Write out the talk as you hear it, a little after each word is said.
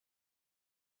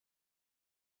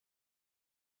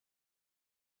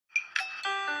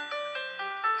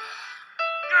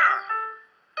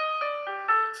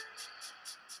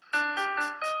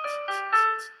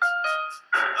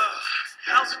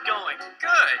How's it going?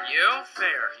 Good, you?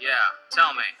 Fair. Yeah,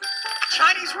 tell me.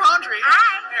 Chinese laundry.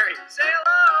 Hi. Mary, say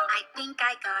hello. I think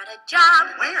I got a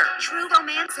job. Where? True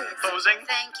Romances. Posing?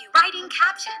 Thank you. Writing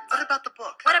captions. What about the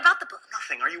book? What about the book?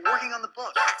 Nothing. Are you working on the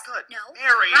book? Yes. Good. No.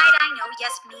 Mary. Right, I know.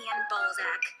 Yes, me and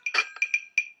Balzac.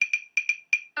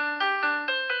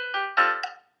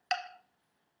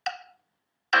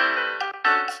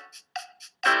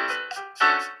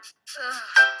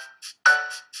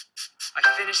 I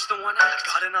finished the one act.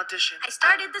 Got an audition. I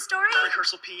started the story.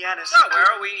 Rehearsal pianist. So, where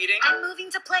are we eating? I'm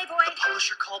moving to Playboy. The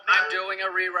publisher called me. I'm doing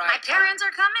a My rewrite. parents are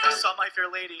I coming. saw My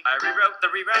Fair Lady. I rewrote the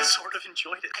I rewrite. sort of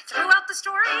enjoyed it. I threw out the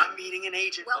story. I'm meeting an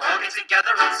agent. Well, We'll all get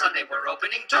together on Sunday. We're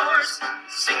opening doors,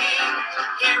 singing.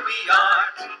 Here we are.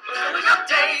 We're filling up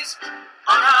days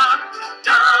on a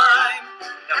dime.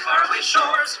 Down faraway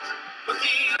shores,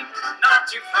 looking not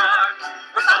too far.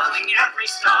 We're following every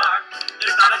star.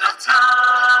 There's not enough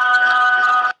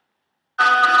time.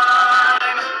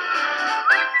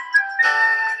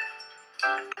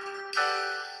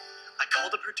 I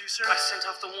called the producer. I sent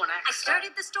off the one I act.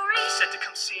 started the story. He said to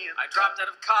come see him. I dropped out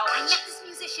of I college. met this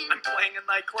musician. I'm playing a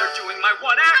nightclub. They're doing my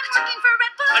one I'm act. working for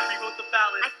Red Bull. I rewrote the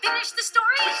ballad. I finished the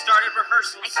story. We started I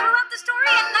rehearsals. threw out the story,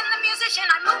 and then the musician.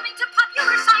 I'm moving to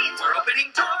popular science. We're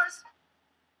opening doors.